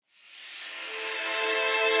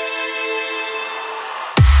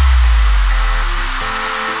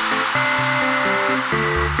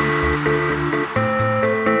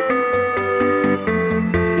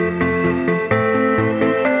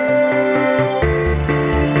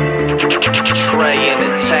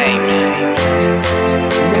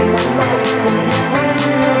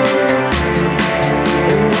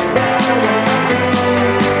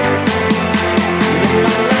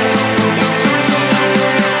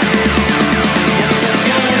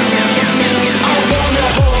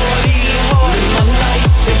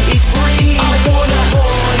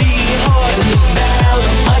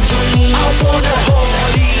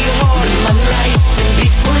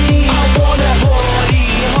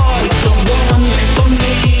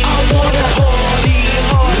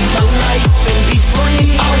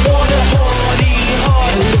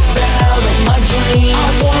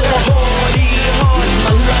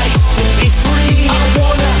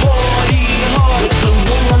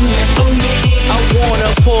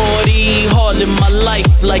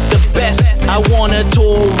life like the best. I wanna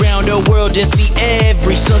tour around the world and see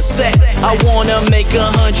every sunset. I wanna make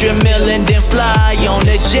 100 million, then fly on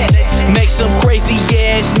a jet. Make some crazy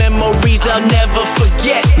ass memories I'll never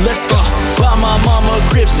forget. Let's go. Buy my mama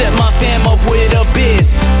crib, set my fam up with a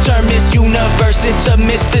biz. Turn Miss Universe into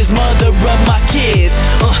Mrs. Mother of my kids.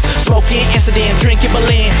 Smoking Amsterdam, drinking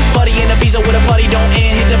Berlin. Party in Ibiza with a party don't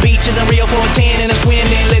end. Hit the beaches in Rio for a tan and a swim.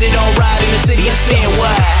 Then let it all ride in the city of sin.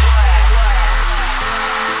 Why?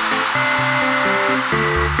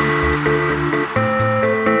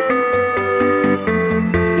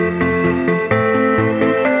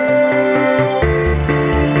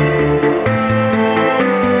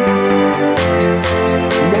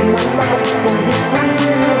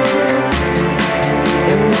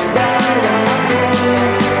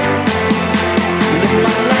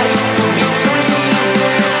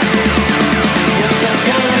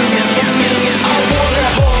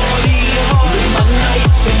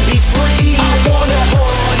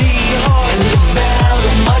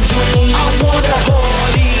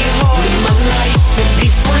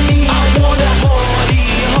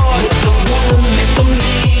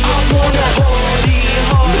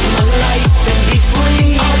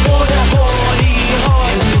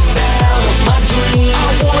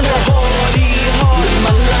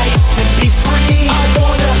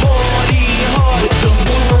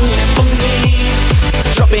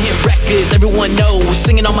 Everyone knows,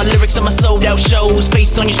 singing all my lyrics on my sold out shows.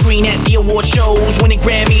 Face on your screen at the award shows. Winning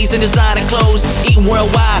Grammys and designer clothes. Eating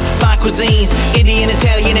worldwide, fine cuisines. Indian,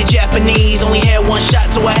 Italian, and Japanese. Only had one shot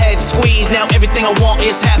so I had to squeeze. Now everything I want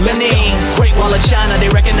is happening. Great Wall of China, they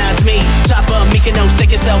recognize me. Top of Mykonos,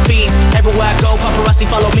 taking selfies. Everywhere I go, paparazzi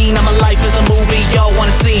follow me. Now my life is a movie, y'all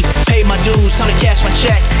wanna see. Pay my dues, time to cash my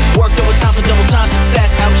checks. Worked overtime for double time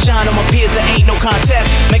success. Outshine on my peers, there ain't no contest.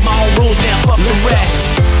 Make my own rules, now fuck the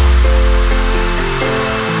rest.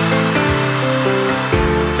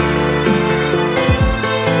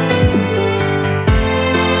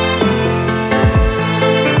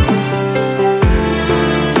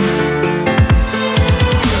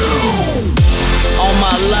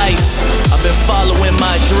 I've been following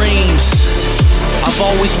my dreams. I've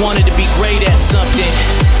always wanted to be great at something.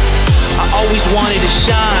 I always wanted to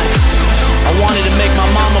shine. I wanted to make my